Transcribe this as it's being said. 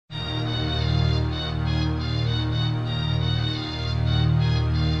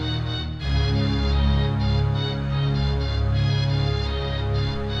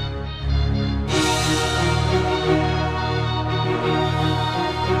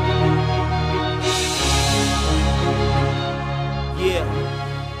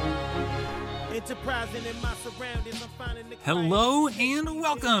Hello and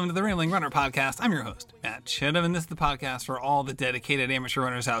welcome to the Rambling Runner Podcast. I'm your host, Matt Chittum, and this is the podcast for all the dedicated amateur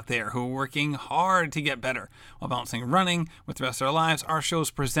runners out there who are working hard to get better while balancing running with the rest of their lives. Our show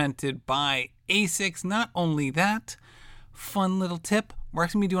is presented by ASICS. Not only that, fun little tip, we're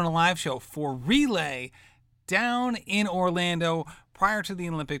actually going to be doing a live show for Relay down in Orlando prior to the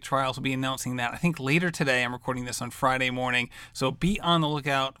Olympic trials. We'll be announcing that, I think, later today. I'm recording this on Friday morning, so be on the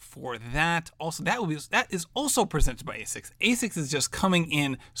lookout for that. Also, that is also presented by ASICS. ASICS is just coming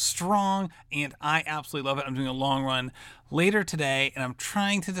in strong, and I absolutely love it. I'm doing a long run later today, and I'm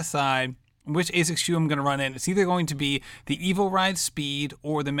trying to decide which ASICS shoe I'm going to run in. It's either going to be the Evo Ride Speed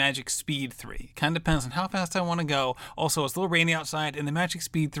or the Magic Speed 3. Kind of depends on how fast I want to go. Also, it's a little rainy outside, and the Magic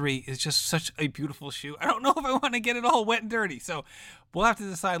Speed 3 is just such a beautiful shoe. I don't know if I want to get it all wet and dirty, so we'll have to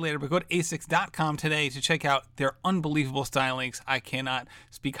decide later. But go to asics.com today to check out their unbelievable stylings. I cannot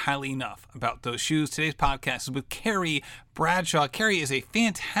speak highly enough about those shoes. Today's podcast is with Carrie Bradshaw. Carrie is a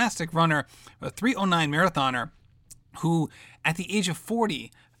fantastic runner, a 3:09 marathoner, who at the age of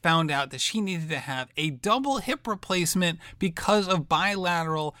 40 found out that she needed to have a double hip replacement because of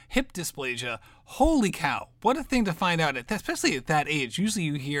bilateral hip dysplasia. Holy cow, what a thing to find out, especially at that age. Usually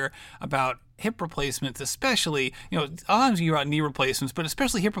you hear about hip replacements, especially, sometimes you hear about knee replacements, but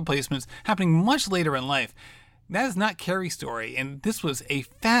especially hip replacements happening much later in life. That is not Carrie's story, and this was a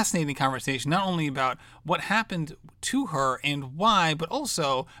fascinating conversation, not only about what happened to her and why, but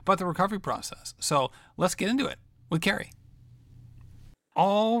also about the recovery process. So let's get into it with Carrie.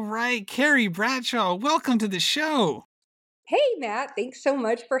 All right, Carrie Bradshaw, welcome to the show. Hey, Matt. Thanks so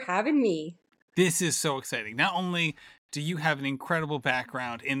much for having me. This is so exciting. Not only do you have an incredible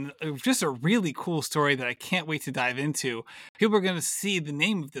background and just a really cool story that I can't wait to dive into, people are going to see the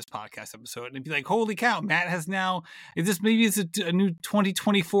name of this podcast episode and be like, holy cow, Matt has now, maybe it's a new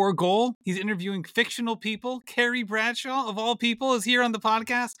 2024 goal? He's interviewing fictional people. Carrie Bradshaw, of all people, is here on the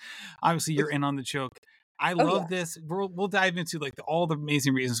podcast. Obviously, you're in on the joke. I love this. We'll dive into all the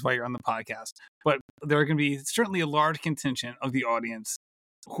amazing reasons why you're on the podcast. But there are going to be certainly a large contingent of the audience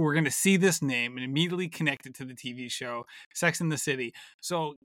who are going to see this name and immediately connect it to the TV show Sex and the City.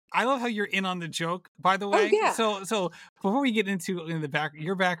 So I love how you're in on the joke, by the way. Oh, yeah. So before we get into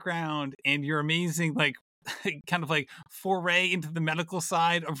your background and your amazing kind of foray into the medical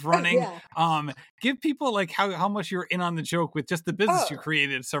side of running, give people how much you're in on the joke with just the business you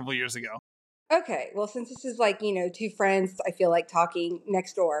created several years ago. Okay. Well, since this is two friends, I feel like talking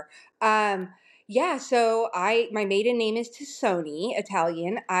next door. So my maiden name is Tassoni,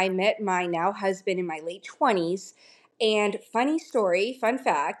 Italian. I met my now husband in my late 20s. And funny story, fun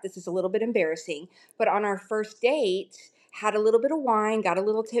fact, this is a little bit embarrassing, but on our first date, had a little bit of wine, got a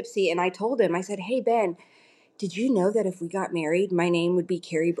little tipsy, and I told him, I said, hey, Ben, did you know that if we got married, my name would be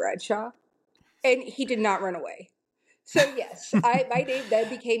Carrie Bradshaw? And he did not run away. So yes, my name then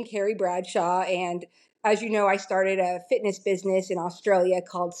became Carrie Bradshaw, and as you know, I started a fitness business in Australia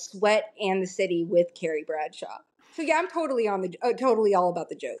called Sweat and the City with Carrie Bradshaw. So yeah, I'm totally totally all about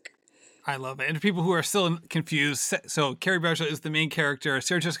the joke. I love it. And for people who are still confused, so Carrie Bradshaw is the main character,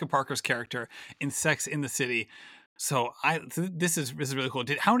 Sarah Jessica Parker's character in Sex in the City. So this is really cool.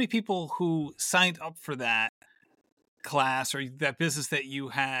 How many people who signed up for that class or that business that you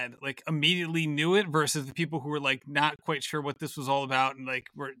had immediately knew it versus the people who were not quite sure what this was all about and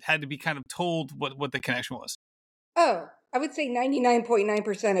had to be kind of told what the connection was? Oh, I would say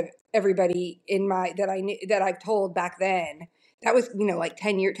 99.9% of everybody that I've told back then, that was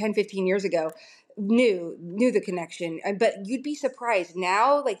 10, 15 years ago, knew the connection. But you'd be surprised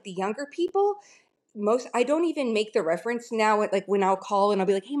now, the younger people, I don't even make the reference now. When I'll call and I'll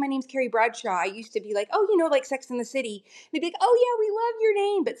be like, hey, my name's Carrie Bradshaw. I used to be like, Sex and the City. And they'd be like, oh yeah, we love your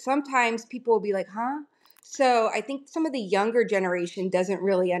name. But sometimes people will be like, huh? So I think some of the younger generation doesn't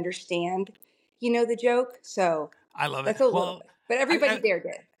really understand, the joke. So I love that's it. A little bit, but everybody there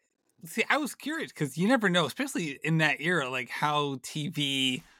did. See, I was curious because you never know, especially in that era, how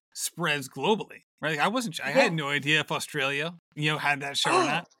TV spreads globally, right? I had no idea if Australia, had that show or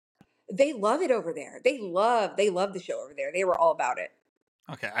not. They love it over there. They love the show over there. They were all about it.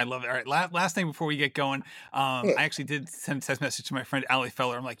 Okay, I love it. All right, last thing before we get going, I actually did send a text message to my friend Allie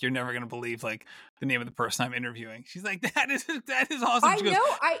Feller. I'm like, you're never gonna believe the name of the person I'm interviewing. She's like, that is awesome.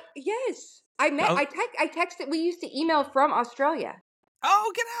 I texted. We used to email from Australia.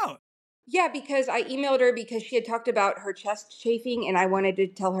 Oh, get out. Yeah, because I emailed her because she had talked about her chest chafing, and I wanted to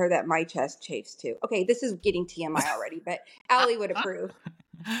tell her that my chest chafes too. Okay, this is getting TMI already, but Allie would approve.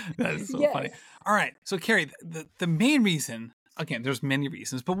 That is so funny. All right, so Carrie, the main reason again, there's many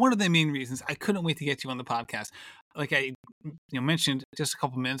reasons, but one of the main reasons I couldn't wait to get you on the podcast, like I mentioned just a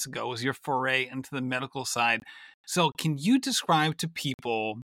couple minutes ago, was your foray into the medical side. So can you describe to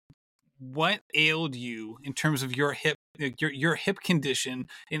people what ailed you in terms of your hip, your hip condition,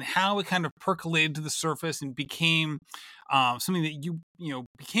 and how it kind of percolated to the surface and became something that you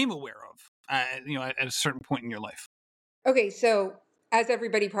became aware of at a certain point in your life? Okay, so as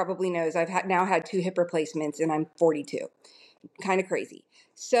everybody probably knows, now had two hip replacements, and I'm 42. Kind of crazy.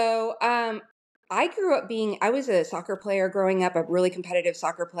 So, I was a soccer player growing up, a really competitive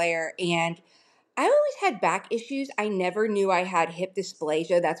soccer player, and I always had back issues. I never knew I had hip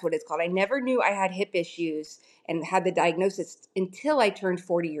dysplasia. That's what it's called. I never knew I had hip issues and had the diagnosis until I turned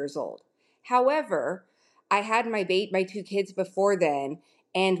 40 years old. However, I had my two kids before then,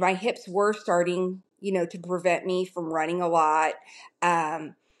 and my hips were starting, to prevent me from running a lot.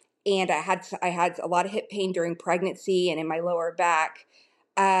 Um, and I had a lot of hip pain during pregnancy and in my lower back.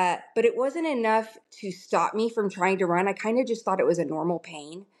 But it wasn't enough to stop me from trying to run. I kind of just thought it was a normal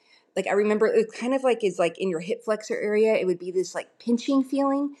pain. Like I remember it kind of like is like in your hip flexor area, it would be this like pinching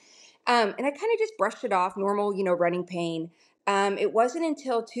feeling. And I kind of just brushed it off, normal, running pain. It wasn't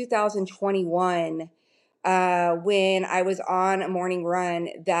until 2021 when I was on a morning run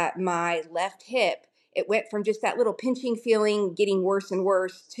that my left hip, it went from just that little pinching feeling getting worse and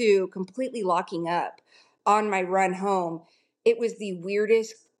worse to completely locking up on my run home. It was the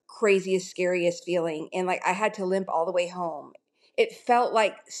weirdest, craziest, scariest feeling. And like I had to limp all the way home. It felt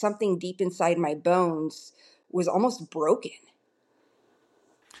like something deep inside my bones was almost broken.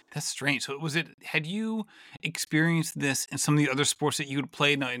 That's strange. So had you experienced this in some of the other sports that you had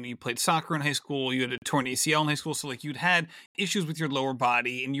played? Now, you played soccer in high school, you had a torn ACL in high school. So like you'd had issues with your lower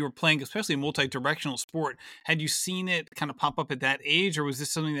body and you were playing, especially a multi-directional sport. Had you seen it kind of pop up at that age, or was this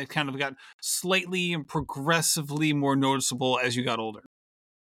something that kind of got slightly and progressively more noticeable as you got older?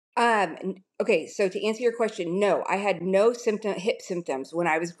 Okay, so to answer your question, no, I had no hip symptoms when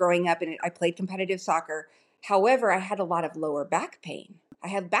I was growing up and I played competitive soccer. However, I had a lot of lower back pain. I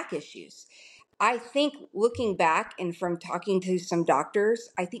had back issues. I think looking back and from talking to some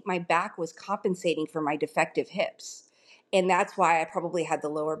doctors, I think my back was compensating for my defective hips. And that's why I probably had the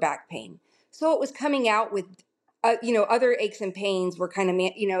lower back pain. So it was coming out with, other aches and pains were kind of,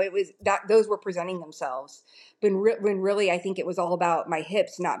 it was that those were presenting themselves. When really I think it was all about my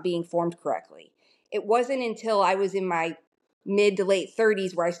hips not being formed correctly. It wasn't until I was in my mid to late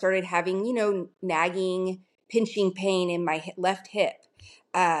 30s where I started having, nagging, pinching pain in my left hip.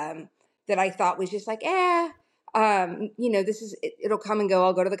 That I thought was just like, it'll come and go.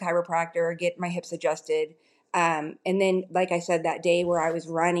 I'll go to the chiropractor, get my hips adjusted. And then, like I said, that day where I was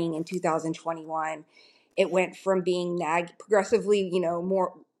running in 2021, it went from being progressively,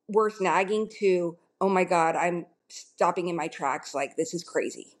 worse nagging to, oh my God, I'm stopping in my tracks. Like, this is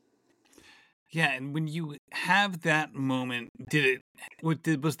crazy. Yeah, and when you have that moment,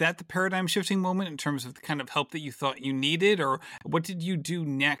 was that the paradigm shifting moment in terms of the kind of help that you thought you needed, or what did you do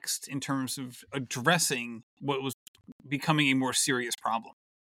next in terms of addressing what was becoming a more serious problem?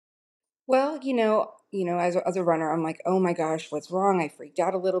 Well, as a runner, I'm like, oh my gosh, what's wrong? I freaked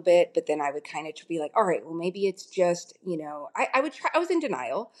out a little bit, but then I would kind of be like, all right, well, maybe it's just, I would try, I was in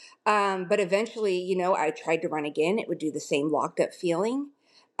denial. But eventually, I tried to run again. It would do the same locked up feeling.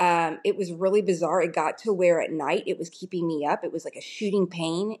 It was really bizarre. It got to where at night it was keeping me up. It was like a shooting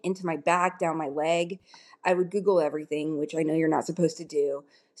pain into my back, down my leg. I would Google everything, which I know you're not supposed to do.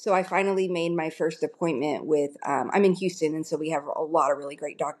 So I finally made my first appointment with, I'm in Houston, and so we have a lot of really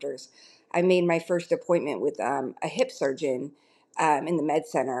great doctors. I made my first appointment with a hip surgeon in the med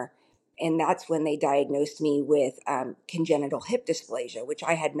center. And that's when they diagnosed me with congenital hip dysplasia, which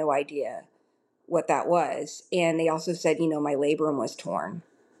I had no idea what that was. And they also said, my labrum was torn.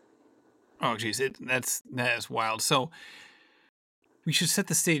 Oh, geez, that is wild. So we should set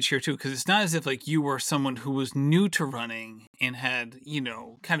the stage here too, because it's not as if like you were someone who was new to running and had,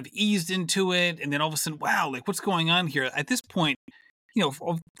 kind of eased into it. And then all of a sudden, wow, like what's going on here? At this point,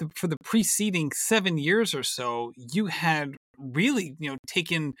 for the preceding 7 years or so, you had really,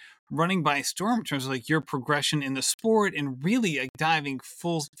 taken running by storm in terms of like your progression in the sport and really like diving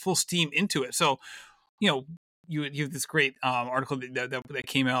full steam into it. So, you have this great article that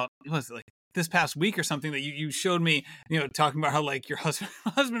came out. What was it, like this past week or something, that you showed me, talking about how like your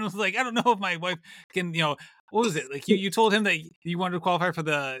husband was like, I don't know if my wife can, what was it? Like you told him that you wanted to qualify for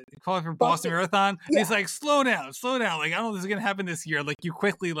Boston Marathon. And he's like, slow down. Like, I don't know if this is going to happen this year. Like you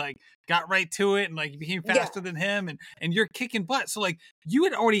quickly like got right to it and like you became faster than him and you're kicking butt. So like you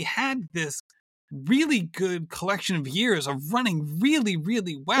had already had this really good collection of years of running really,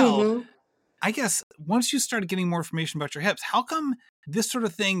 really well. Mm-hmm. I guess once you started getting more information about your hips, how come this sort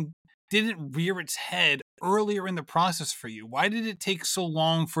of thing didn't rear its head earlier in the process for you? Why did it take so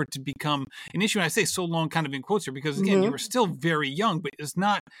long for it to become an issue? And I say so long kind of in quotes here, because again, you were still very young, but it's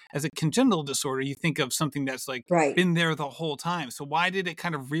not as a congenital disorder. You think of something that's like Right. been there the whole time. So why did it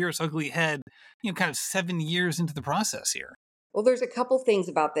kind of rear its ugly head, kind of 7 years into the process here? Well, there's a couple things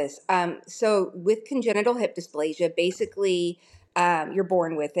about this. So with congenital hip dysplasia, basically, you're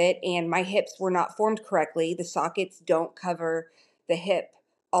born with it, and my hips were not formed correctly. The sockets don't cover the hip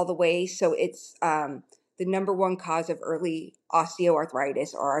all the way, so it's the number one cause of early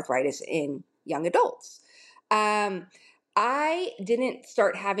osteoarthritis or arthritis in young adults. Um, I didn't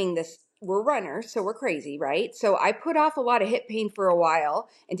start having this. We're runners, so we're crazy, right? So I put off a lot of hip pain for a while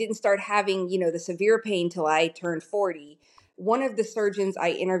and didn't start having, the severe pain till I turned 40. One of the surgeons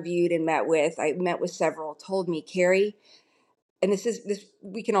I interviewed and I met with several, told me, Carrie, and this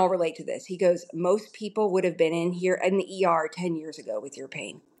we can all relate to this. He goes, most people would have been in here in the ER 10 years ago with your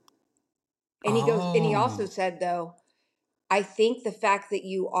pain. And he also Oh, said, though, I think the fact that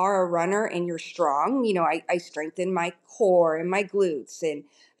you are a runner and you're strong, I strengthen my core and my glutes and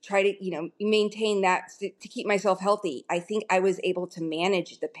try to, maintain that to keep myself healthy. I think I was able to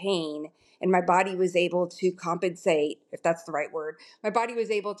manage the pain and my body was able to compensate, if that's the right word. My body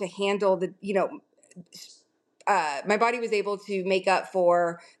was able to handle my body was able to make up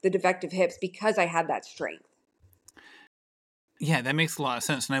for the defective hips because I had that strength. yeah, that makes a lot of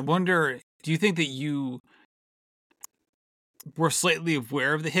sense. And I wonder, do you think that you were slightly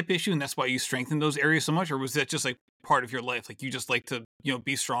aware of the hip issue and that's why you strengthened those areas so much? Or was that just like part of your life? Like you just like to,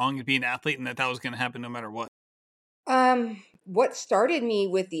 be strong and be an athlete and that was going to happen no matter what? What started me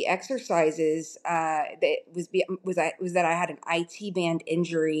with the exercises that was that I had an IT band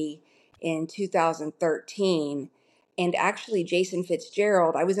injury in 2013, and actually Jason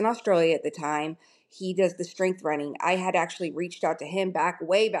Fitzgerald. I was in Australia at the time. He does the strength running. I had actually reached out to him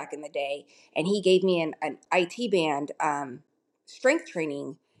way back in the day, and he gave me an IT band strength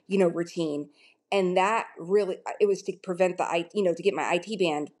training, routine. And that really, it was to prevent to get my IT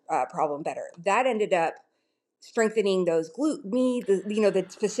band problem better. That ended up strengthening those the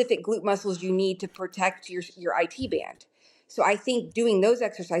specific glute muscles you need to protect your IT band. So I think doing those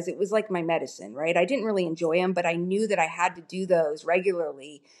exercises, it was like my medicine, right? I didn't really enjoy them, but I knew that I had to do those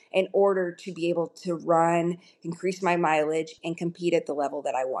regularly in order to be able to run, increase my mileage, and compete at the level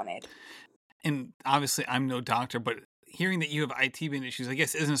that I wanted. And obviously I'm no doctor, but hearing that you have IT band issues, I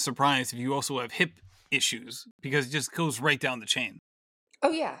guess isn't a surprise if you also have hip issues because it just goes right down the chain. Oh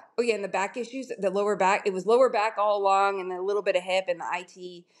yeah, and the back issues, the lower back, it was lower back all along and a little bit of hip and the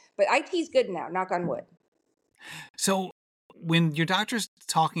IT, but IT's good now, knock on wood. So when your doctor's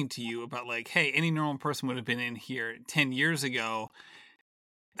talking to you about like, hey, any normal person would have been in here 10 years ago,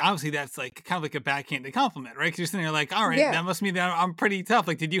 obviously that's like kind of like a backhanded compliment, right? Because you're sitting there like, all right, Yeah. that must mean that I'm pretty tough.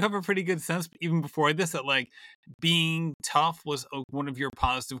 Like, did you have a pretty good sense even before this that like being tough was one of your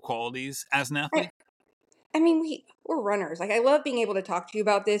positive qualities as an athlete? I mean, we're runners. Like, I love being able to talk to you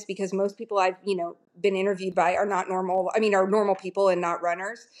about this because most people I've, been interviewed by are not normal. I mean, are normal people and not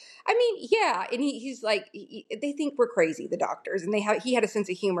runners. I mean, yeah. And he's like, they think we're crazy, the doctors, and he had a sense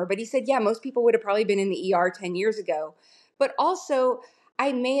of humor, but he said, yeah, most people would have probably been in the ER 10 years ago. But also,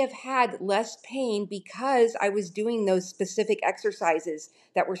 I may have had less pain because I was doing those specific exercises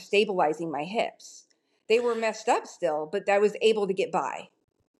that were stabilizing my hips. They were messed up still, but I was able to get by.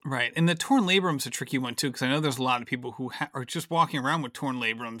 Right. And the torn labrum's a tricky one too, because I know there's a lot of people who are just walking around with torn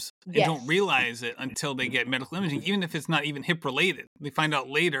labrums and don't Yes. realize it until they get medical imaging, even if it's not even hip related. They find out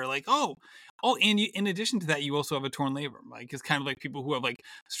later, like, and in addition to that, you also have a torn labrum. Like it's kind of like people who have like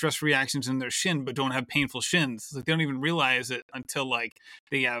stress reactions in their shin but don't have painful shins. Like they don't even realize it until like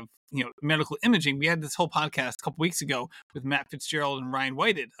they have medical imaging. We had this whole podcast a couple weeks ago with Matt Fitzgerald and Ryan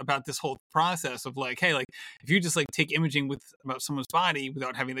Whited about this whole process of like, hey, like if you just like take imaging about someone's body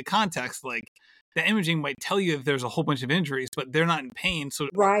without having the context, like the imaging might tell you if there's a whole bunch of injuries, but they're not in pain. So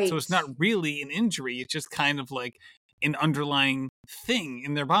Right. it's not really an injury. It's just kind of like an underlying thing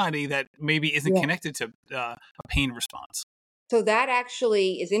in their body that maybe isn't Yeah. connected to a pain response. So that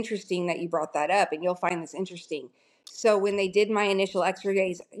actually is interesting that you brought that up, and you'll find this interesting. So when they did my initial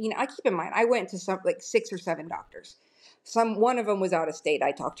X-rays, I keep in mind I went to some like 6 or 7 doctors. One of them was out of state.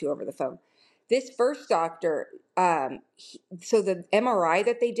 I talked to over the phone. This first doctor, so the MRI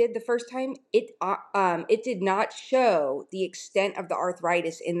that they did the first time, it did not show the extent of the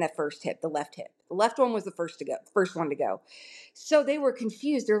arthritis in the first hip, the left hip. The left one was the first one to go. So they were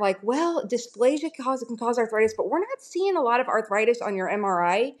confused. They're like, well, dysplasia can cause arthritis, but we're not seeing a lot of arthritis on your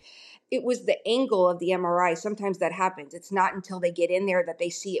MRI. It was the angle of the MRI. Sometimes that happens. It's not until they get in there that they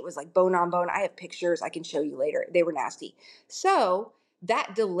see it was like bone on bone. I have pictures I can show you later. They were nasty. So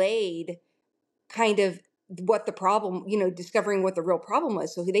that delayed kind of what the problem, discovering what the real problem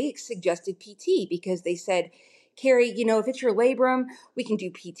was. So they suggested PT because they said, Carrie, if it's your labrum, we can do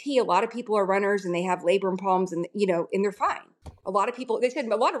PT. A lot of people are runners and they have labrum problems and, and they're fine. A lot of people, they said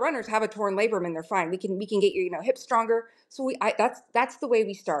a lot of runners have a torn labrum and they're fine. We can get your, hips stronger. So that's the way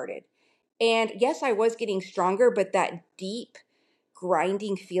we started. And yes, I was getting stronger, but that deep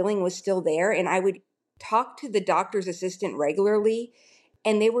grinding feeling was still there. And I would talk to the doctor's assistant regularly.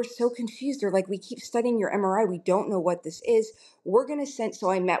 And they were so confused. They're like, we keep studying your MRI. We don't know what this is. We're going to send.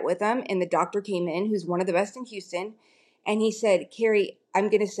 So I met with them and the doctor came in, who's one of the best in Houston. And he said, Carrie, I'm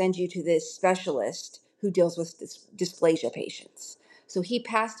going to send you to this specialist who deals with dysplasia patients. So he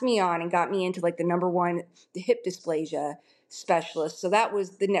passed me on and got me into like the number one, the hip dysplasia specialist. So that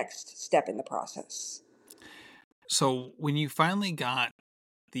was the next step in the process. So when you finally got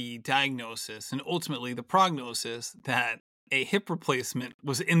the diagnosis and ultimately the prognosis that a hip replacement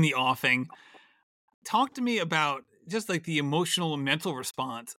was in the offing, talk to me about just like the emotional and mental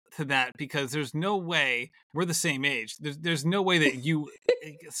response to that, because there's no way we're the same age. There's no way that you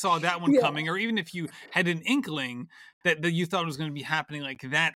saw that one coming, or even if you had an inkling that you thought it was going to be happening like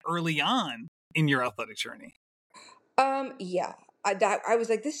that early on in your athletic journey. Yeah. I was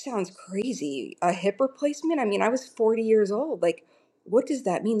like, this sounds crazy. A hip replacement? I mean, I was 40 years old. Like, what does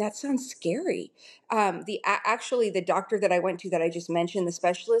that mean? That sounds scary. Actually, the doctor that I went to that I just mentioned, the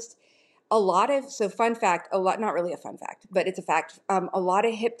specialist, fun fact, not really a fun fact, but it's a fact. A lot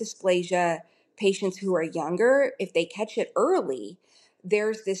of hip dysplasia patients who are younger, if they catch it early,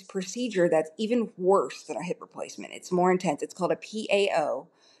 there's this procedure that's even worse than a hip replacement. It's more intense. It's called a PAO.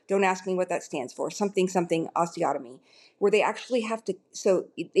 Don't ask me what that stands for. Something osteotomy, where they actually have to, so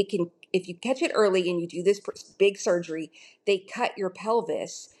they can, if you catch it early and you do this big surgery, they cut your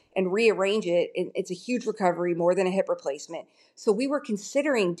pelvis and rearrange it. And it's a huge recovery, more than a hip replacement. So we were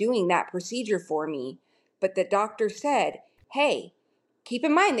considering doing that procedure for me, but the doctor said, hey, keep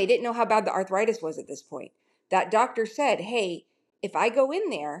in mind, they didn't know how bad the arthritis was at this point. That doctor said, hey, if I go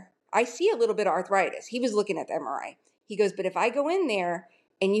in there, I see a little bit of arthritis. He was looking at the MRI. He goes, but if I go in there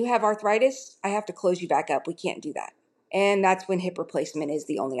and you have arthritis, I have to close you back up. We can't do that. And that's when hip replacement is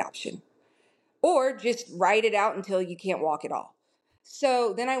the only option. Or just ride it out until you can't walk at all.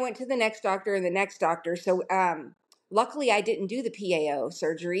 So then I went to the next doctor and the next doctor. So luckily I didn't do the PAO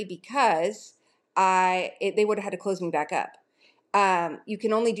surgery because they would have had to close me back up. You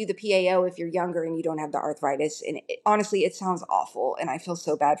can only do the PAO if you're younger and you don't have the arthritis. And honestly, it sounds awful. And I feel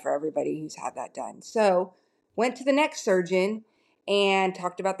so bad for everybody who's had that done. So went to the next surgeon and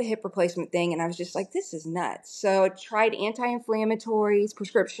talked about the hip replacement thing. And I was just like, this is nuts. So I tried anti-inflammatories,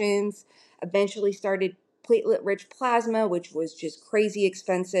 prescriptions, eventually started platelet-rich plasma, which was just crazy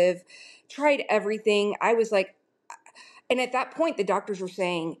expensive. Tried everything. I was like, and at that point, the doctors were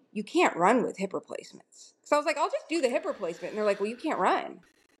saying, you can't run with hip replacements. So I was like, I'll just do the hip replacement. And they're like, well, you can't run.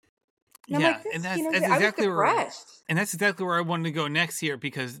 And I'm like, and that's I was depressed. That's exactly where I wanted to go next here,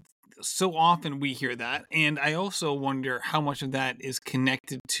 because so often we hear that. And I also wonder how much of that is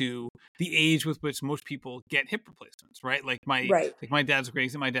connected to the age with which most people get hip replacements, right? Like my dad's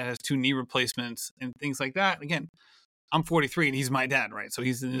great. My dad has 2 knee replacements and things like that. Again, I'm 43 and he's my dad, right? So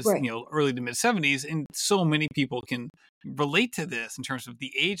he's in his early to mid 70s, and so many people can relate to this in terms of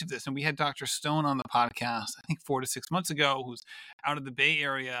the age of this. And we had Dr. Stone on the podcast, I think 4 to 6 months ago, who's out of the Bay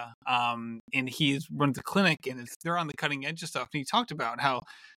Area, and he's runs a clinic, and they're on the cutting edge of stuff. And he talked about how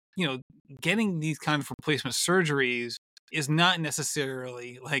getting these kind of replacement surgeries is not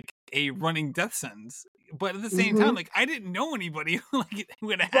necessarily like a running death sentence. But at the same time, like, I didn't know anybody who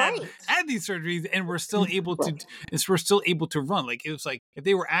would have had these surgeries and were still able to run. Like, it was like if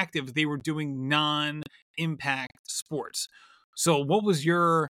they were active, they were doing non-impact sports. So what was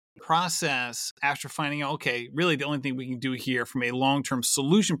your process after finding out, okay, really the only thing we can do here from a long-term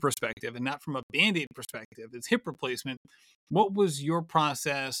solution perspective and not from a Band-Aid perspective is hip replacement? What was your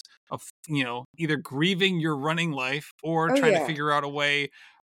process of, either grieving your running life or trying to figure out a way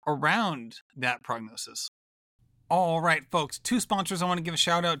around that prognosis? All right, folks, two sponsors I want to give a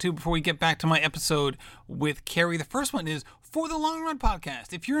shout out to before we get back to my episode with Carrie. The first one is For the Long Run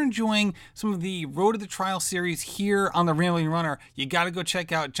podcast. If you're enjoying some of the Road to the Trial series here on the Rambling Runner, you got to go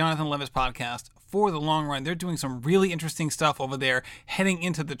check out Jonathan Levitt's podcast, For the Long Run. They're doing some really interesting stuff over there heading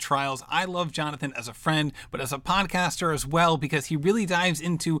into the trials. I love Jonathan as a friend, but as a podcaster as well, because he really dives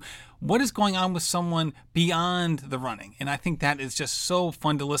into what is going on with someone beyond the running. And I think that is just so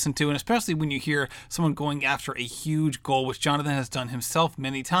fun to listen to, and especially when you hear someone going after a huge goal, which Jonathan has done himself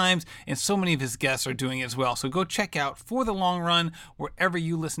many times, and so many of his guests are doing it as well. So go check out For the Long Run wherever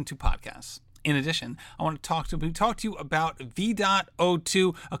you listen to podcasts. In addition, I want to talk to you about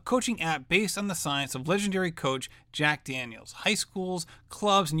V.O2, a coaching app based on the science of legendary coach Jack Daniels. High schools,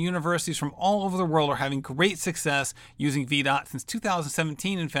 clubs, and universities from all over the world are having great success using V.O2. Since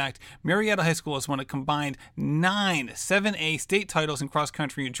 2017, in fact, Marietta High School has won a combined 9 7A state titles in cross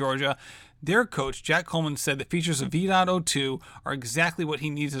country in Georgia. Their coach, Jack Coleman, said the features of V.O2 are exactly what he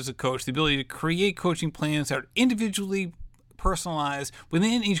needs as a coach: the ability to create coaching plans that are individually personalized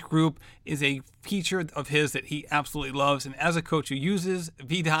within each group is a feature of his that he absolutely loves. And as a coach who uses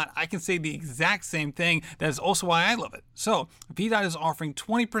V.O2, I can say the exact same thing. That is also why I love it. So V.O2 is offering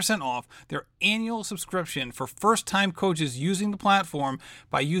 20% off their annual subscription for first-time coaches using the platform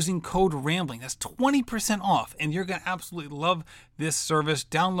by using code RAMBLING. That's 20% off, and you're going to absolutely love this service.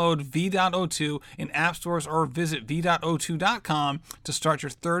 Download V.O2 in app stores or visit V.O2.com to start your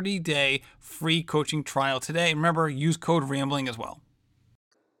 30-day free coaching trial today. Remember, use code RAMBLING as well.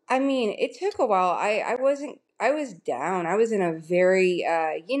 I mean, it took a while. I was down. I was in a very,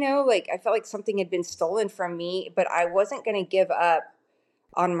 like I felt like something had been stolen from me, but I wasn't going to give up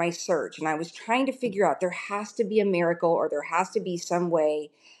on my search. And I was trying to figure out there has to be a miracle, or there has to be some way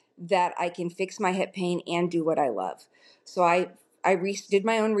that I can fix my hip pain and do what I love. So I did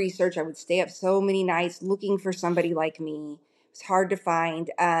my own research. I would stay up so many nights looking for somebody like me. It was hard to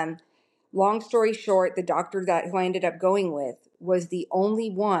find. Long story short, the doctor who I ended up going with was the only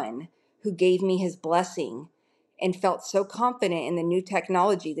one who gave me his blessing and felt so confident in the new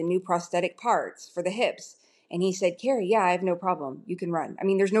technology, the new prosthetic parts for the hips. And he said, Carrie, yeah, I have no problem. You can run. I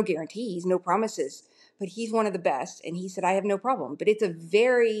mean, there's no guarantees, no promises, but he's one of the best. And he said, I have no problem. But it's a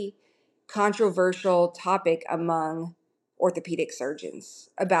very controversial topic among orthopedic surgeons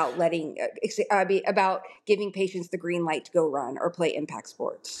about about giving patients the green light to go run or play impact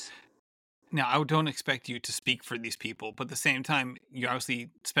sports. Now, I don't expect you to speak for these people, but at the same time, you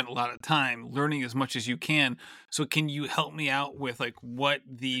obviously spent a lot of time learning as much as you can. So can you help me out with like what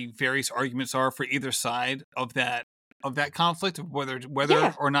the various arguments are for either side of that conflict, of whether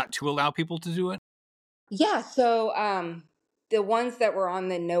Yeah. or not to allow people to do it? Yeah. So the ones that were on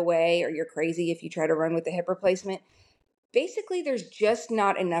the no way or you're crazy if you try to run with a hip replacement, basically there's just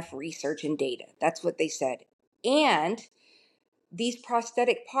not enough research and data. That's what they said. And these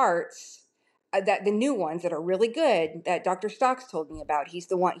prosthetic parts, that the new ones that are really good that Dr. Stocks told me about, he's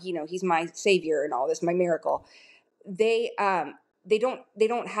the one, he's my savior and all this, my miracle. They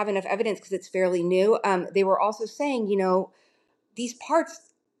don't have enough evidence because it's fairly new. They were also saying, these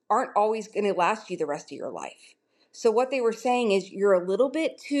parts aren't always going to last you the rest of your life. So what they were saying is you're a little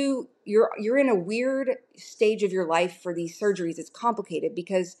bit too, you're in a weird stage of your life for these surgeries. It's complicated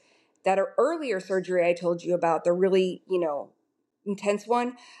because that earlier surgery I told you about, the really, intense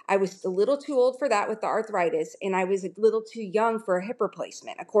one, I was a little too old for that with the arthritis, and I was a little too young for a hip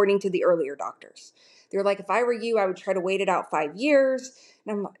replacement, according to the earlier doctors. They're like, if I were you, I would try to wait it out 5 years.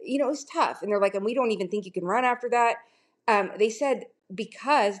 And I'm, it was tough. And they're like, and we don't even think you can run after that. They said,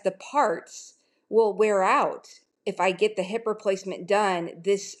 because the parts will wear out if I get the hip replacement done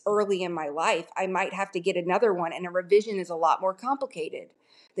this early in my life, I might have to get another one. And a revision is a lot more complicated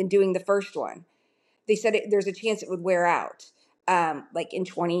than doing the first one. They said there's a chance it would wear out, like in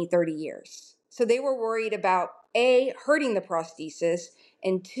 20, 30 years. So they were worried about A, hurting the prosthesis,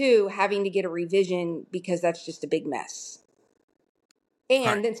 and 2, having to get a revision because that's just a big mess.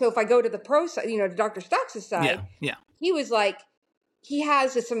 And then so if I go to the pro side, to Dr. Stocks' side, he was like, he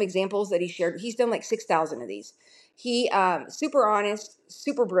has some examples that he shared. He's done like 6,000 of these. He super honest,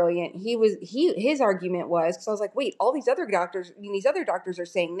 super brilliant. His argument was, because I was like, wait, all these other doctors, these other doctors are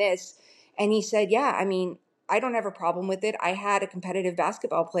saying this. And he said, yeah, I mean, I don't have a problem with it. I had a competitive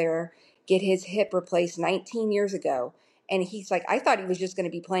basketball player get his hip replaced 19 years ago. And he's like, I thought he was just going to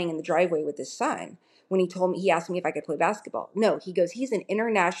be playing in the driveway with his son. When he asked me if I could play basketball. No, he goes, he's an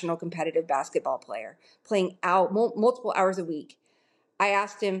international competitive basketball player playing out multiple hours a week. I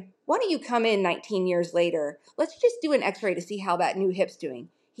asked him, why don't you come in 19 years later? Let's just do an x-ray to see how that new hip's doing.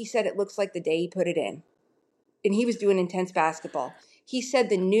 He said, it looks like the day he put it in. And he was doing intense basketball. He said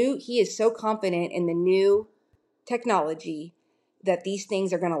he is so confident in the new technology that these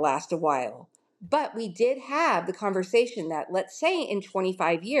things are going to last a while. But we did have the conversation that, let's say in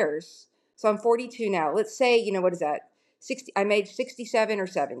 25 years, so I'm 42 now, let's say, what is that? 60, I made 67 or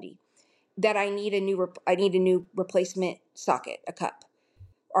 70, that I need a new replacement socket, a cup.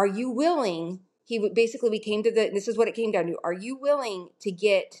 Are you willing? We came to this is what it came down to. Are you willing to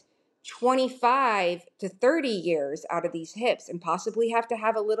get 25 to 30 years out of these hips and possibly have to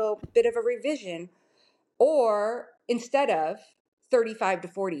have a little bit of a revision, or instead of 35 to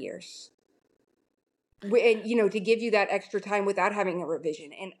 40 years? And, to give you that extra time without having a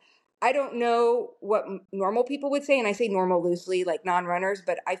revision. And I don't know what normal people would say, and I say normal loosely, like non-runners,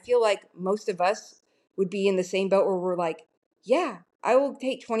 but I feel like most of us would be in the same boat where we're like, yeah, I will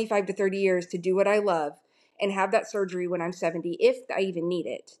take 25 to 30 years to do what I love and have that surgery when I'm 70, if I even need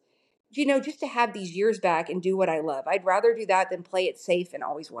it. Just to have these years back and do what I love. I'd rather do that than play it safe and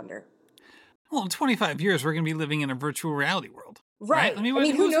always wonder. Well, in 25 years, we're going to be living in a virtual reality world. Right. I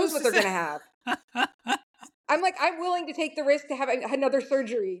mean, who knows what they're going to have? I'm willing to take the risk to have another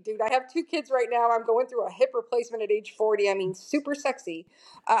surgery, dude. I have 2 kids right now. I'm going through a hip replacement at age 40. I mean, super sexy.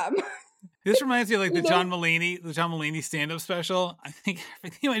 This reminds me of like the John Mulaney stand-up special. I think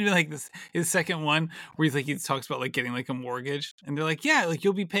it might be like his second one where he talks about like getting like a mortgage, and they're like, yeah, like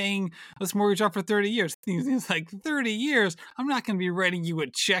you'll be paying this mortgage off for 30 years. He's like, 30 years? I'm not going to be writing you a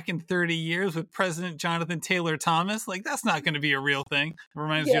check in 30 years with President Jonathan Taylor Thomas. Like that's not going to be a real thing. It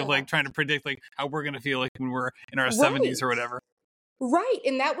reminds me of like trying to predict like how we're going to feel like when we're in our 70s or whatever. Right.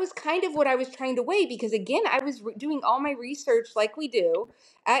 And that was kind of what I was trying to weigh, because again, I was doing all my research like we do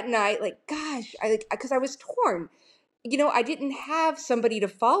at night, like, gosh, because I was torn. I didn't have somebody to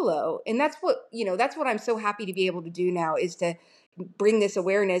follow. And that's what I'm so happy to be able to do now, is to bring this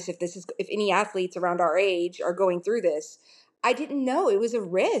awareness. If any athletes around our age are going through this, I didn't know it was a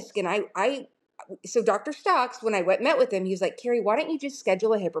risk. And so Dr. Stocks, when I met with him, he was like, Carrie, why don't you just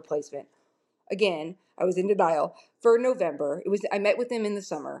schedule a hip replacement? Again, I was in denial, for November. I met with him in the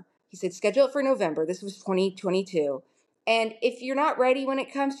summer. He said, schedule it for November. This was 2022. And if you're not ready when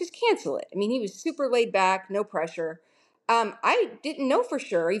it comes, just cancel it. I mean, he was super laid back, no pressure. I didn't know for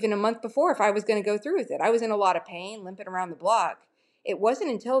sure, even a month before, if I was going to go through with it. I was in a lot of pain, limping around the block. It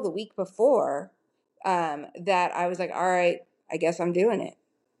wasn't until the week before that I was like, all right, I guess I'm doing it.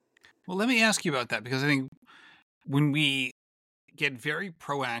 Well, let me ask you about that, because I think when we get very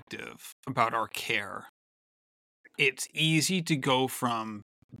proactive about our care, it's easy to go from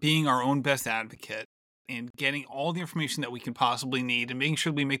being our own best advocate and getting all the information that we can possibly need and making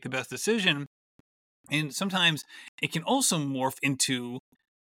sure we make the best decision. And sometimes it can also morph into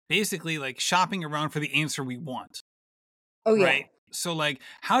basically like shopping around for the answer we want. Oh, yeah. Right? So like,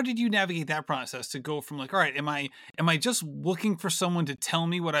 how did you navigate that process to go from like, all right, am I just looking for someone to tell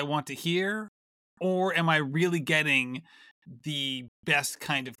me what I want to hear? Or am I really getting the best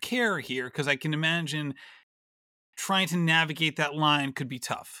kind of care here? Because I can imagine trying to navigate that line could be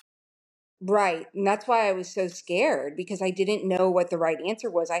tough. Right. And that's why I was so scared, because I didn't know what the right answer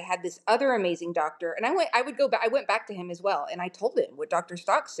was. I had this other amazing doctor, and I went back to him as well. And I told him what Dr.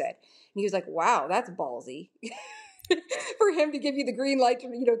 Stocks said. And he was like, wow, that's ballsy for him to give you the green light to,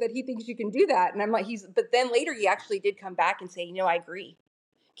 that he thinks you can do that. And I'm like, but then later he actually did come back and say, I agree,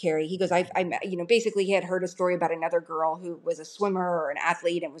 Carrie. He goes, basically he had heard a story about another girl who was a swimmer or an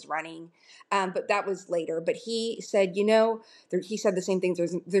athlete and was running. But that was later. But he said, he said the same things.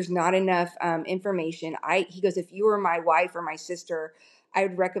 There's not enough information. He goes, if you were my wife or my sister, I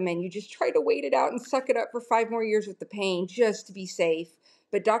would recommend you just try to wait it out and suck it up for 5 more years with the pain, just to be safe.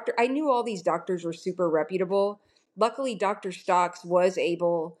 But I knew all these doctors were super reputable. Luckily, Dr. Stocks was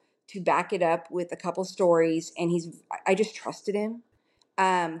able to back it up with a couple stories, and I just trusted him.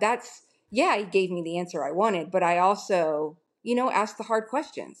 He gave me the answer I wanted, but I also, asked the hard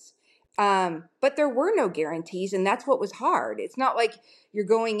questions. But there were no guarantees, and that's what was hard. It's not like you're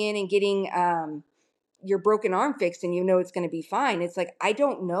going in and getting your broken arm fixed and it's going to be fine. It's like, I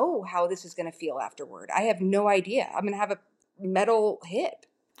don't know how this is going to feel afterward. I have no idea. I'm going to have a metal hip.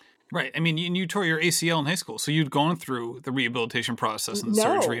 Right. I mean, you tore your ACL in high school, so you'd gone through the rehabilitation process and the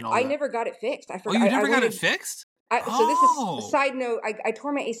surgery and all that. I never got it fixed. I forgot. Oh, you never got it fixed? So this is a side note. I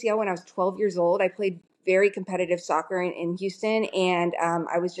tore my ACL when I was 12 years old. I played very competitive soccer in Houston, and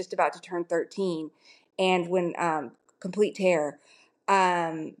I was just about to turn 13. And when complete tear,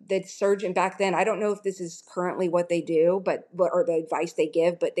 the surgeon back then, I don't know if this is currently what they do, or the advice they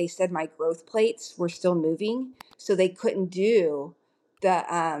give, but they said my growth plates were still moving, so they couldn't do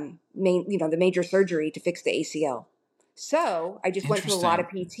the the major surgery to fix the ACL. So I just went to a lot of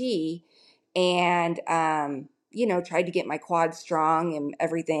PT and tried to get my quad strong and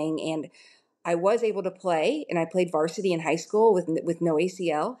everything. And I was able to play, and I played varsity in high school with no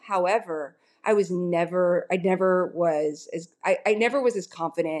ACL. However, I never was I never was as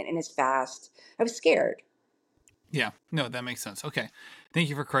confident and as fast. I was scared. Yeah, no, that makes sense. Okay. Thank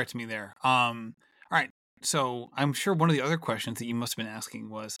you for correcting me there. All right. So I'm sure one of the other questions that you must have been asking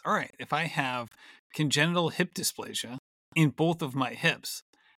was, all right, if I have congenital hip dysplasia in both of my hips,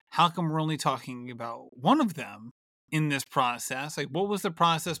 how come we're only talking about one of them in this process? Like, what was the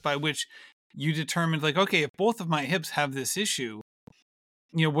process by which you determined, like, okay, if both of my hips have this issue,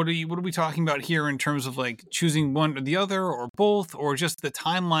 what are we talking about here in terms of like choosing one or the other or both or just the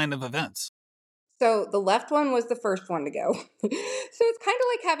timeline of events? So the left one was the first one to go. So it's kind of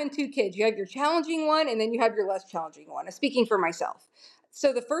like having two kids. You have your challenging one, and then you have your less challenging one. Speaking for myself.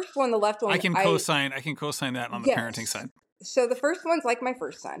 So the first one, the left I one, can co-sign that on the parenting yes. side. So the first one's like my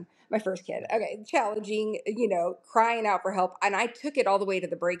first son, my first kid. Okay, challenging, crying out for help. And I took it all the way to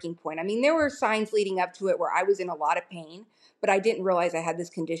the breaking point. I mean, there were signs leading up to it where I was in a lot of pain, but I didn't realize I had this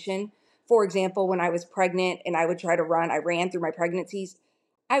condition. For example, when I was pregnant and I would try to run, I ran through my pregnancies.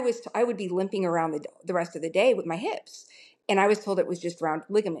 I would be limping around the rest of the day with my hips. And I was told it was just round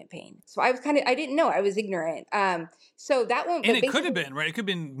ligament pain. So I didn't know. I was ignorant. So that one, And but it could have basically, been, right? It could have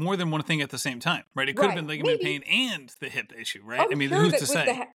been more than one thing at the same time, right? It could have right, been ligament maybe. pain and the hip issue, right? I I'm mean, sure who's to that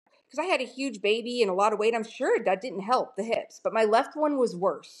with say? because I had a huge baby and a lot of weight, I'm sure that didn't help the hips. But my left one was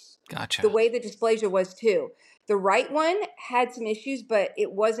worse. The Gotcha. way the dysplasia was too. The right one had some issues, but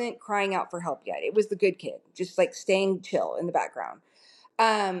it wasn't crying out for help yet. It was the good kid, just like staying chill in the background.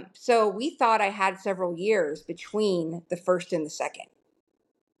 So we thought I had several years between the first and the second.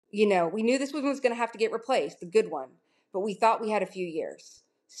 We knew this one was going to have to get replaced, the good one, but we thought we had a few years.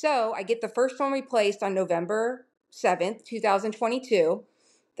 So I get the first one replaced on November 7th, 2022.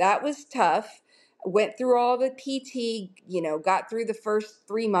 That was tough. Went through all the PT, got through the first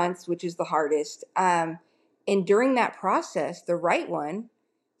 3 months, which is the hardest. And during that process, the right one,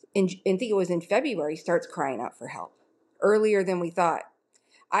 I think it was in February, starts crying out for help earlier than we thought.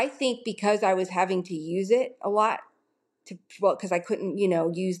 I think because I was having to use it a lot because I couldn't,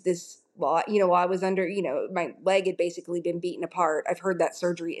 use this while I was under, my leg had basically been beaten apart. I've heard that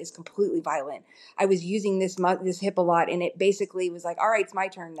surgery is completely violent. I was using this hip a lot, and it basically was like, all right, it's my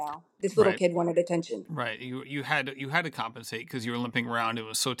turn now. This little Right. kid wanted attention. Right. You had to compensate because you were limping around. It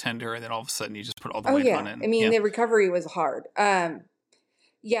was so tender, and then all of a sudden you just put all the Oh weight on yeah, it. I mean Yeah. the recovery was hard.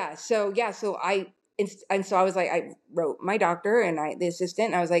 So I was like, I wrote my doctor and the assistant,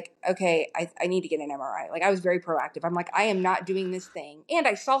 and I was like, okay, I need to get an MRI. Like, I was very proactive. I'm like, I am not doing this thing. And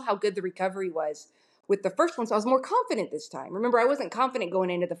I saw how good the recovery was with the first one. So I was more confident this time. Remember, I wasn't confident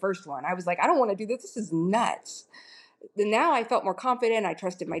going into the first one. I was like, I don't want to do this. This is nuts. Then now I felt more confident. I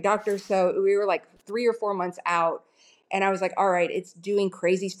trusted my doctor. So we were like 3 or 4 months out. And I was like, all right, it's doing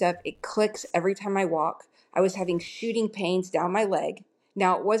crazy stuff. It clicks every time I walk. I was having shooting pains down my leg.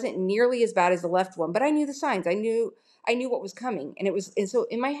 Now it wasn't nearly as bad as the left one, but I knew the signs. I knew what was coming. And so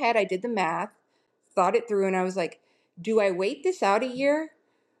in my head I did the math, thought it through, and I was like, do I wait this out a year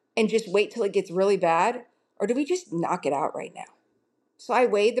and just wait till it gets really bad? Or do we just knock it out right now? So I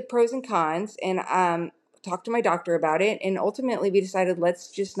weighed the pros and cons and talked to my doctor about it. And ultimately we decided, let's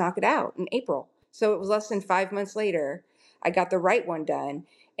just knock it out in April. So it was less than 5 months later, I got the right one done.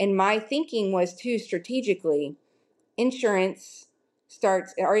 And my thinking was too strategically,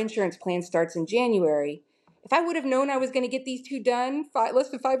 our insurance plan starts in January. If I would have known I was going to get these two done less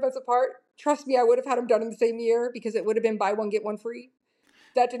than 5 months apart, trust me, I would have had them done in the same year because it would have been buy one, get one free.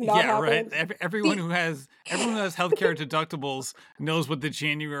 That did not Yeah, right. happen. Everyone who has healthcare deductibles knows what the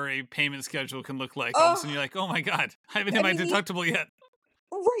January payment schedule can look like. All of a Oh, sudden, you're like, "Oh my god, I haven't hit I my mean, deductible yet."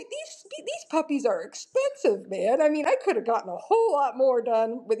 right, these puppies are expensive, man. I mean, I could have gotten a whole lot more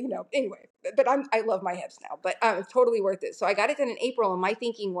done with, anyway. But I love my hips now, but it's totally worth it. So I got it done in April, and my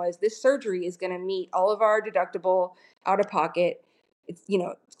thinking was this surgery is going to meet all of our deductible out of pocket. It's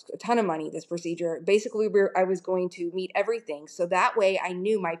it's a ton of money. This procedure, basically, I was going to meet everything, so that way I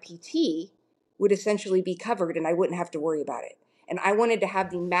knew my PT would essentially be covered, and I wouldn't have to worry about it. And I wanted to have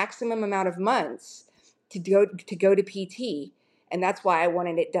the maximum amount of months to go to PT. And that's why I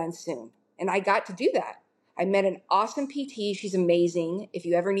wanted it done soon. And I got to do that. I met an awesome PT. She's amazing. If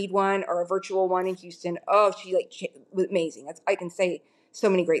you ever need one or a virtual one in Houston, she was amazing. I can say so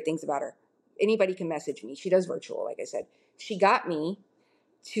many great things about her. Anybody can message me. She does virtual, like I said. She got me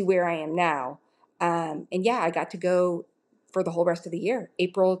to where I am now. And yeah, I got to go for the whole rest of the year,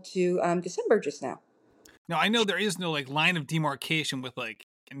 April to December just now. Now, I know there is no like line of demarcation with like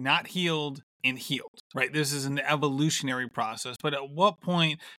not healed and healed, right? This is an evolutionary process. But at what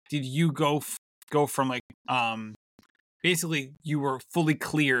point did you go from like basically you were fully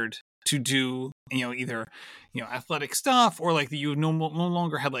cleared to do, either, athletic stuff, or like that you no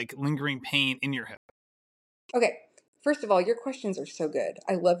longer had like lingering pain in your hip? Okay. First of all, your questions are so good.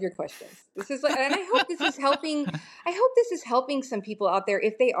 I love your questions. This is like, and I hope this is helping. I hope this is helping some people out there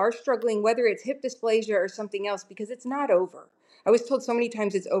if they are struggling, whether it's hip dysplasia or something else, because it's not over. I was told so many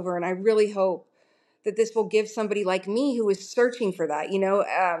times it's over, and I really hope that this will give somebody like me who is searching for that,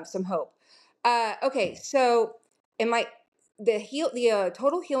 some hope. Okay, so the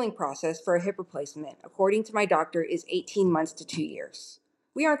total healing process for a hip replacement, according to my doctor, is 18 months to 2 years.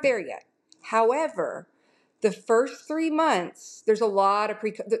 We aren't there yet. However, the first 3 months, there's a lot of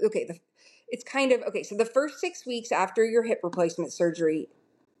it's kind of, okay, so the first 6 weeks after your hip replacement surgery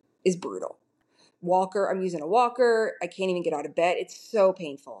is brutal. I'm using a walker. I can't even get out of bed. It's so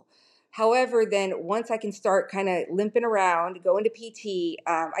painful. However, then once I can start kind of limping around, go into PT,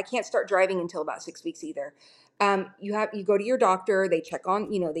 I can't start driving until about 6 weeks either. You go to your doctor, they check on,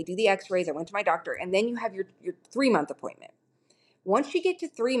 they do the x-rays. I went to my doctor, and then you have your 3-month appointment. Once you get to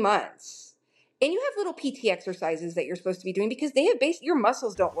 3 months, and you have little PT exercises that you're supposed to be doing, because your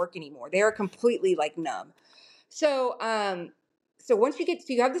muscles don't work anymore. They are completely like numb. So, once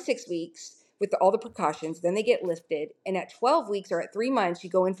you have the 6 weeks with all the precautions, then they get lifted. And at 12 weeks or at 3 months,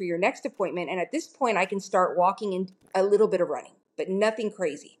 you go in for your next appointment. And at this point, I can start walking and a little bit of running, but nothing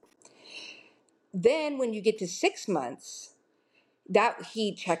crazy. Then when you get to 6 months, that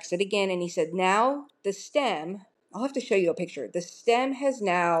he checks it again. And he said, now the stem, I'll have to show you a picture. The stem has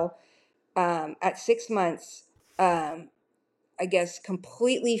now, at 6 months, I guess,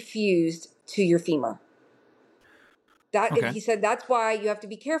 completely fused to your femur. Okay. He said that's why you have to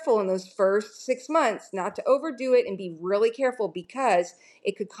be careful in those first 6 months, not to overdo it, and be really careful, because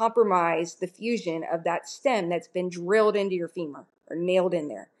it could compromise the fusion of that stem that's been drilled into your femur or nailed in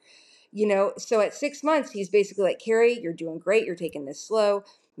there. So at 6 months, he's basically like, Carrie, you're doing great. You're taking this slow.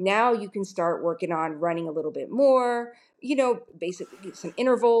 Now you can start working on running a little bit more, basically some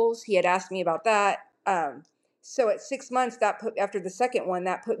intervals. He had asked me about that. So at 6 months, after the second one,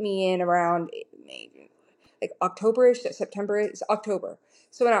 that put me in around maybe like October-ish, October.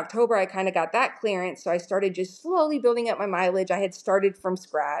 So in October, I kind of got that clearance. So I started just slowly building up my mileage. I had started from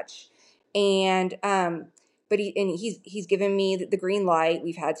scratch, and but he's given me the green light.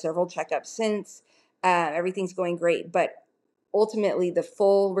 We've had several checkups since. Everything's going great, but ultimately the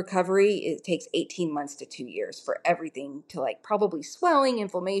full recovery, it takes 18 months to 2 years for everything to, like, probably swelling,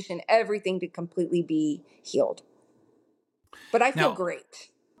 inflammation, everything to completely be healed. But I feel great.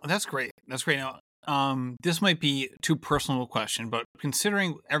 That's great. That's great. Now, this might be too personal a question, but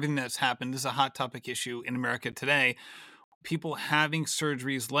considering everything that's happened, this is a hot topic issue in America today. People having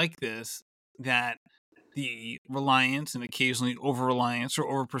surgeries like this, that the reliance and occasionally over-reliance or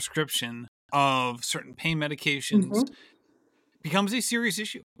over-prescription of certain pain medications becomes a serious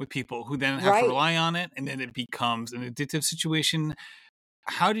issue with people who then have to rely on it, and then it becomes an addictive situation.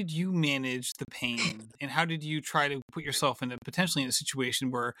 How did you manage the pain, and how did you try to put yourself potentially in a situation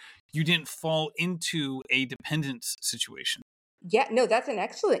where you didn't fall into a dependence situation? Yeah, no, that's an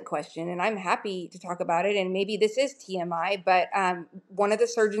excellent question, and I'm happy to talk about it. And maybe this is TMI, but one of the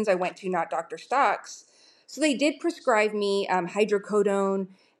surgeons I went to, not Dr. Stocks, so they did prescribe me hydrocodone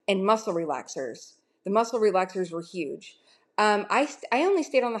and muscle relaxers. The muscle relaxers were huge. I only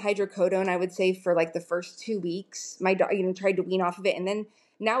stayed on the hydrocodone, I would say, for like the first 2 weeks. My tried to wean off of it, and then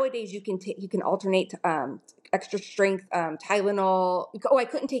nowadays you can alternate extra strength Tylenol. Oh, I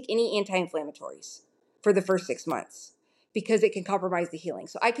couldn't take any anti-inflammatories for the first 6 months, because it can compromise the healing.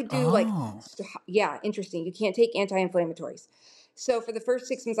 So I could do interesting. You can't take anti-inflammatories. So for the first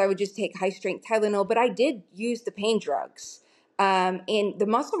 6 months, I would just take high strength Tylenol, but I did use the pain drugs. And the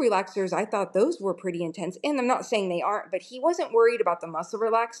muscle relaxers, I thought those were pretty intense. And I'm not saying they aren't, but he wasn't worried about the muscle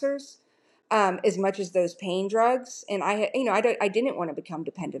relaxers as much as those pain drugs. And I didn't want to become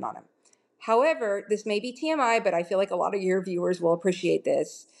dependent on them. However, this may be TMI, but I feel like a lot of your viewers will appreciate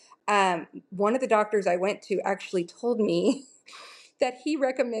this. One of the doctors I went to actually told me that he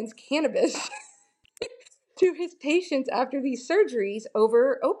recommends cannabis to his patients after these surgeries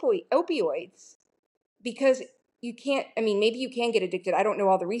over opioids, because maybe you can get addicted. I don't know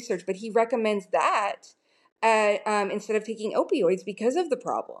all the research, but he recommends that instead of taking opioids because of the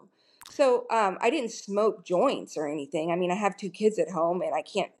problem. So I didn't smoke joints or anything. I mean, I have 2 kids at home and I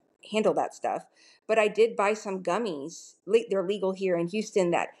can't handle that stuff. But I did buy some gummies. They're legal here in Houston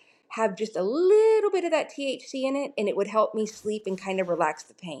that have just a little bit of that THC in it, and it would help me sleep and kind of relax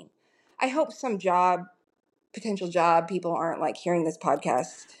the pain. I hope some potential job people aren't like hearing this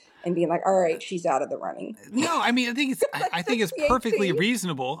podcast and being like, all right, she's out of the running. No, I mean, I think it's perfectly THC.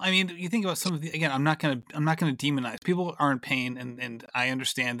 reasonable. I mean, you think about some of the, again, I'm not gonna demonize. People are in pain, and I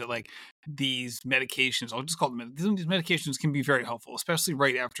understand that, like, these medications, I'll just call them, these medications can be very helpful, especially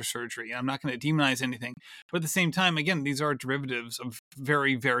right after surgery. And I'm not going to demonize anything, but at the same time, again, these are derivatives of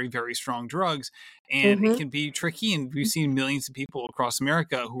very, very, very strong drugs, and it Mm-hmm. can be tricky. And we've seen millions of people across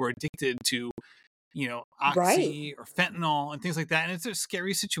America who are addicted to, Right. oxy or fentanyl and things like that. And it's a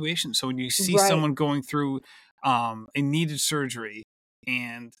scary situation. So when you see Right. someone going through a needed surgery,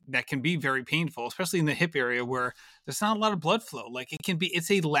 and that can be very painful, especially in the hip area where there's not a lot of blood flow. Like,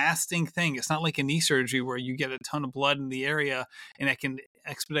 it's a lasting thing. It's not like a knee surgery where you get a ton of blood in the area and that can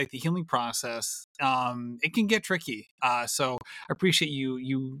expedite the healing process. It can get tricky. So I appreciate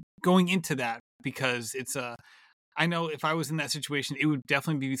you going into that, because I know if I was in that situation, it would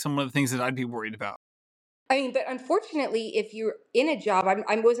definitely be some of the things that I'd be worried about. I mean, but unfortunately, if you're in a job,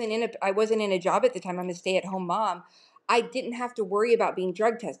 I wasn't in a job at the time. I'm a stay-at-home mom. I didn't have to worry about being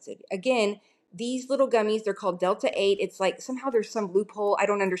drug tested. Again, these little gummies, they're called Delta 8. It's like somehow there's some loophole. I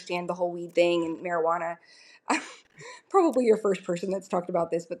don't understand the whole weed thing and marijuana. I'm probably your first person that's talked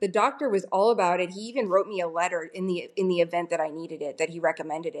about this, but the doctor was all about it. He even wrote me a letter in the event that I needed it, that he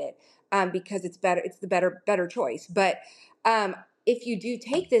recommended it, because it's better. It's the better choice. But if you do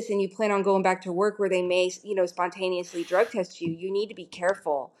take this and you plan on going back to work where they may, spontaneously drug test you, you need to be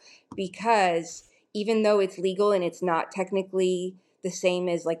careful, because even though it's legal and it's not technically the same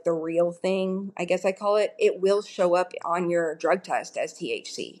as like the real thing, I guess I call it, it will show up on your drug test as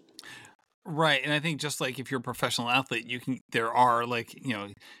THC. Right. And I think just like if you're a professional athlete, there are, like,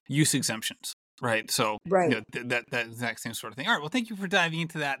 use exemptions. Right. So, Right. that exact same sort of thing. All right. Well, thank you for diving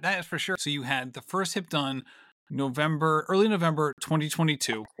into that. That is for sure. So you had the first hip done early November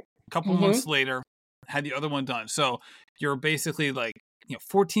 2022. A couple months Mm-hmm. later, had the other one done. So you're basically like,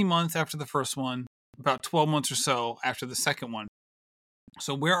 14 months after the first one, about 12 months or so after the second one.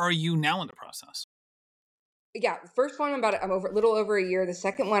 So where are you now in the process? Yeah, the first one I'm over a little over a year. The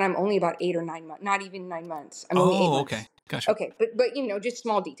second one I'm only about 8 or 9 months, not even 9 months. I'm only eight Oh, okay. months. Gotcha. Okay, but just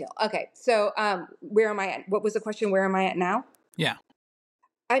small detail. Okay, so where am I at? What was the question? Where am I at now? Yeah.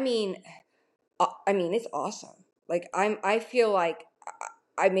 I mean, it's awesome. Like I feel like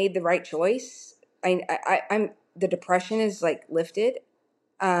I made the right choice. I'm the depression is like lifted.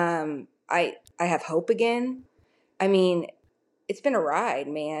 I have hope again. I mean, it's been a ride,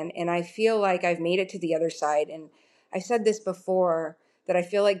 man, and I feel like I've made it to the other side. And I said this before, that I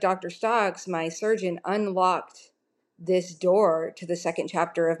feel like Dr. Stocks, my surgeon, unlocked this door to the second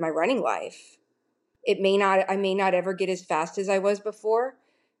chapter of my running life. I may not ever get as fast as I was before.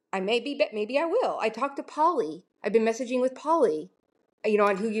 I may be, but maybe I will. I talked to Polly. I've been messaging with Polly,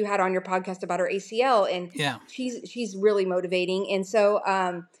 on who you had on your podcast about her ACL, and Yeah. she's really motivating. And so,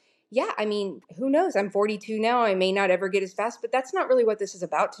 yeah, I mean, who knows? I'm 42 now. I may not ever get as fast, but that's not really what this is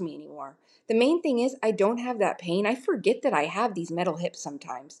about to me anymore. The main thing is I don't have that pain. I forget that I have these metal hips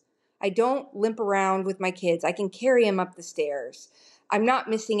sometimes. I don't limp around with my kids. I can carry them up the stairs. I'm not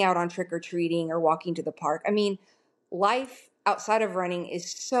missing out on trick or treating or walking to the park. I mean, life outside of running is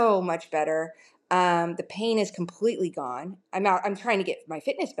so much better. The pain is completely gone. I'm trying to get my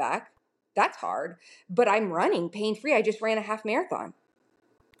fitness back. That's hard, but I'm running pain free. I just ran a half marathon.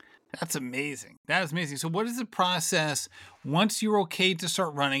 That's amazing. That is amazing. So what is the process once you're okay to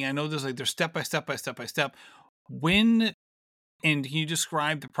start running? I know there's step by step by step by step. When, and can you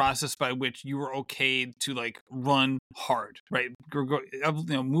describe the process by which you were okay to, like, run hard, right?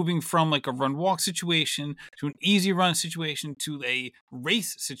 Moving from like a run walk situation to an easy run situation to a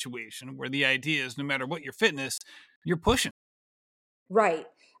race situation where the idea is no matter what your fitness, you're pushing. Right.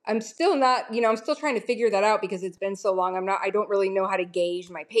 I'm still not, I'm still trying to figure that out because it's been so long. I don't really know how to gauge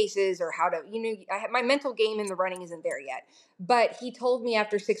my paces or how to, my mental game in the running isn't there yet. But he told me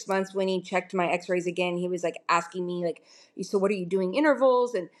after 6 months, when he checked my x-rays again, he was like asking me like, so what are you doing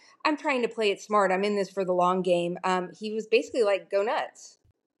intervals? And I'm trying to play it smart. I'm in this for the long game. He was basically like, go nuts.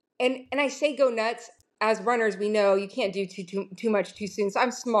 And I say go nuts. As runners, we know you can't do too much too soon. So I'm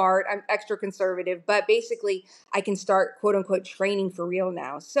smart. I'm extra conservative, but basically I can start quote unquote training for real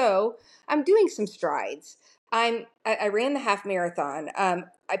now. So I'm doing some strides. I ran the half marathon.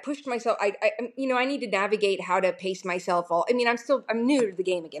 I pushed myself. I need to navigate how to pace myself. I'm new to the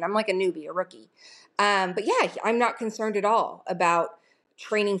game again. I'm like a newbie, a rookie. But yeah, I'm not concerned at all about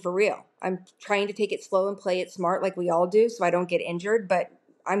training for real. I'm trying to take it slow and play it smart like we all do, so I don't get injured, but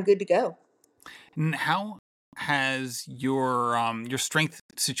I'm good to go. And how has your strength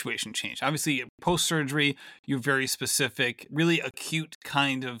situation changed? Obviously, post surgery, you have very specific, really acute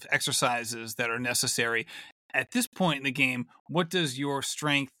kind of exercises that are necessary. At this point in the game, what does your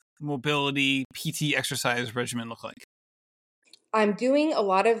strength mobility PT exercise regimen look like? I'm doing a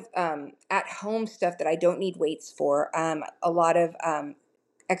lot of at home stuff that I don't need weights for. A lot of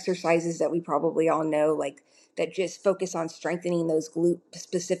exercises that we probably all know, like that just focus on strengthening those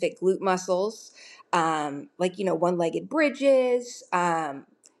specific glute muscles, like, one legged bridges. I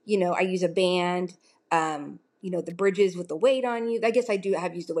use a band, the bridges with the weight on you. I guess I do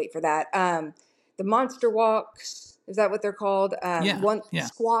have used a weight for that. The monster walks, is that what they're called? Yeah. One Yeah.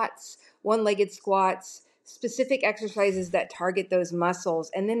 squats, one legged squats, specific exercises that target those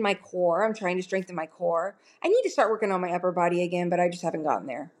muscles. And then my core, I'm trying to strengthen my core. I need to start working on my upper body again, but I just haven't gotten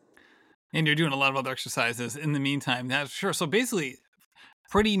there. And you're doing a lot of other exercises in the meantime. That's sure. So basically,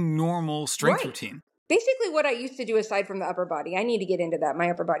 pretty normal strength Right. routine. Basically what I used to do aside from the upper body. I need to get into that. My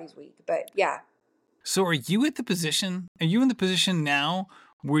upper body's weak, but yeah. So are you in the position now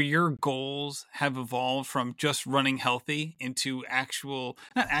where your goals have evolved from just running healthy into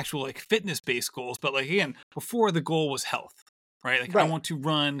not actual like fitness based goals, but like, again, before the goal was health, right? Like I Right. want to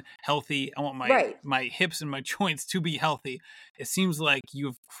run healthy. I want Right. my hips and my joints to be healthy. It seems like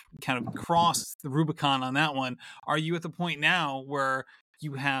you've kind of crossed the Rubicon on that one. Are you at the point now where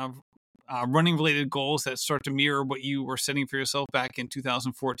you have running related goals that start to mirror what you were setting for yourself back in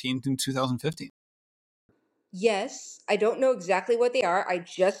 2014 and 2015? Yes, I don't know exactly what they are. I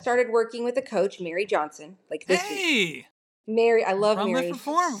just started working with a coach, Mary Johnson, like this week. Hey, Mary, I love run, lift, Mary.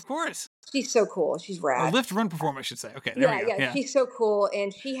 perform, of course. She's so cool. She's Or rad. lift, run, perform, I should say. Okay, there we go. Yeah. She's so cool.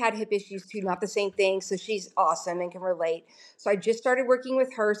 And she had hip issues too, not the same thing. So she's awesome and can relate. So I just started working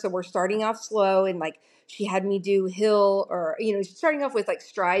with her. So we're starting off slow, and like she had me do hill or, starting off with like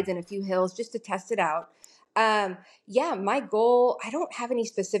strides and a few hills just to test it out. My goal, I don't have any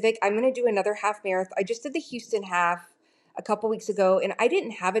specific. I'm going to do another half marathon. I just did the Houston half a couple weeks ago, and I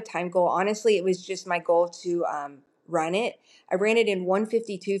didn't have a time goal. Honestly, it was just my goal to run it. I ran it in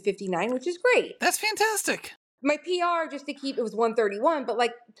 1:52:59, which is great. That's fantastic. My PR just to keep it was 1:31, but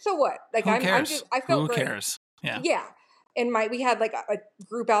like, so what? Like, Who cares? I felt Who great. cares? Yeah. Yeah. And we had like a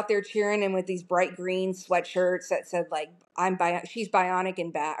group out there cheering, and with these bright green sweatshirts that said like, she's bionic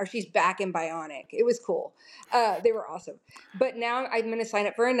and back, or she's back and bionic. It was cool. They were awesome. But now I'm going to sign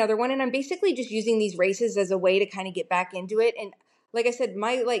up for another one. And I'm basically just using these races as a way to kind of get back into it. And like I said,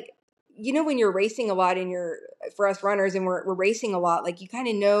 when you're racing a lot for us runners and we're racing a lot, like you kind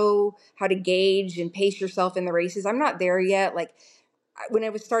of know how to gauge and pace yourself in the races. I'm not there yet. Like when I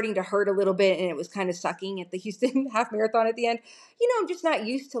was starting to hurt a little bit and it was kind of sucking at the Houston half marathon at the end, I'm just not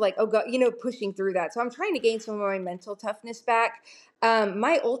used to like, oh God, pushing through that. So I'm trying to gain some of my mental toughness back.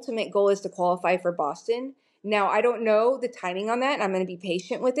 My ultimate goal is to qualify for Boston. Now, I don't know the timing on that, and I'm going to be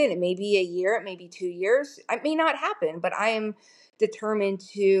patient with it. It may be a year, it may be 2 years. It may not happen, but I am determined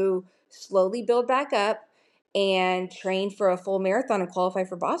to slowly build back up and train for a full marathon and qualify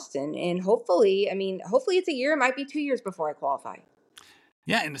for Boston. And hopefully it's a year. It might be 2 years before I qualify.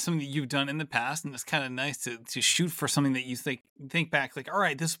 Yeah, and it's something that you've done in the past, and it's kind of nice to shoot for something that you think back, like, all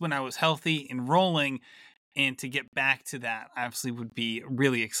right, this is when I was healthy and rolling, and to get back to that obviously would be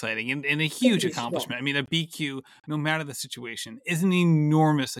really exciting and a huge accomplishment. I mean, a BQ, no matter the situation, is an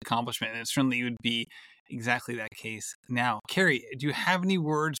enormous accomplishment, and it certainly would be exactly that case now. Carrie, do you have any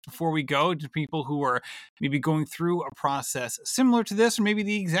words before we go to people who are maybe going through a process similar to this, or maybe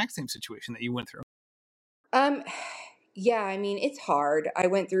the exact same situation that you went through? Yeah, it's hard. I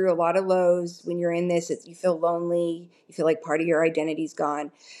went through a lot of lows. When you're in this, you feel lonely. You feel like part of your identity's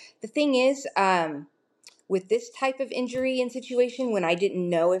gone. The thing is, with this type of injury and situation, when I didn't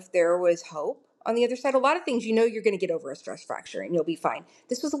know if there was hope on the other side, a lot of things, you're going to get over a stress fracture and you'll be fine.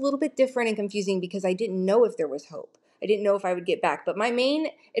 This was a little bit different and confusing because I didn't know if there was hope. I didn't know if I would get back. But my main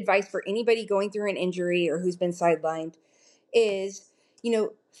advice for anybody going through an injury or who's been sidelined is,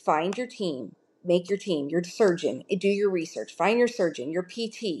 find your team. Make your team, your surgeon, do your research, find your surgeon, your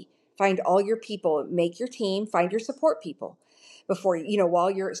PT, find all your people, make your team, find your support people before,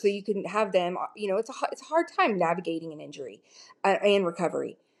 so you can have them, it's a hard time navigating an injury and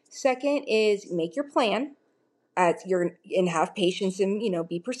recovery. Second is make your plan and have patience and,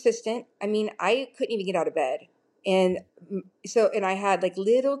 be persistent. I couldn't even get out of bed. And I had like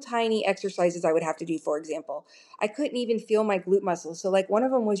little tiny exercises I would have to do. For example, I couldn't even feel my glute muscles. So like one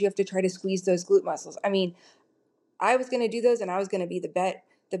of them was you have to try to squeeze those glute muscles. I was going to do those and I was going to be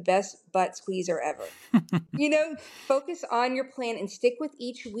the best butt squeezer ever. Focus on your plan and stick with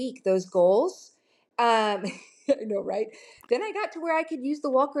each week, those goals. I know, right? Then I got to where I could use the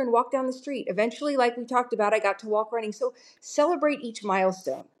walker and walk down the street. Eventually, like we talked about, I got to walk running. So celebrate each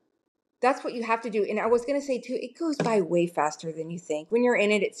milestone. That's what you have to do. And I was going to say too, it goes by way faster than you think. When you're in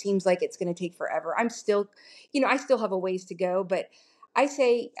it, it seems like it's going to take forever. I'm still, I still have a ways to go, but I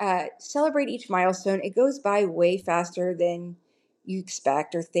say celebrate each milestone. It goes by way faster than you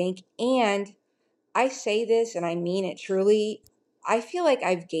expect or think. And I say this and I mean it truly. I feel like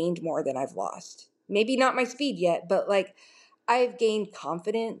I've gained more than I've lost. Maybe not my speed yet, but like I've gained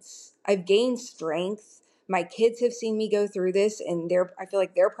confidence. I've gained strength. My kids have seen me go through this and I feel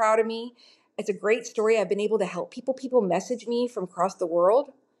like they're proud of me. It's a great story. I've been able to help people. People message me from across the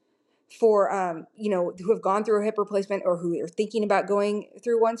world for who have gone through a hip replacement or who are thinking about going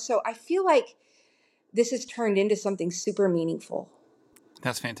through one. So I feel like this has turned into something super meaningful.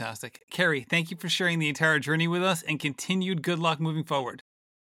 That's fantastic. Carrie, thank you for sharing the entire journey with us and continued good luck moving forward.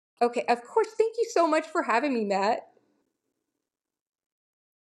 Okay, of course. Thank you so much for having me, Matt.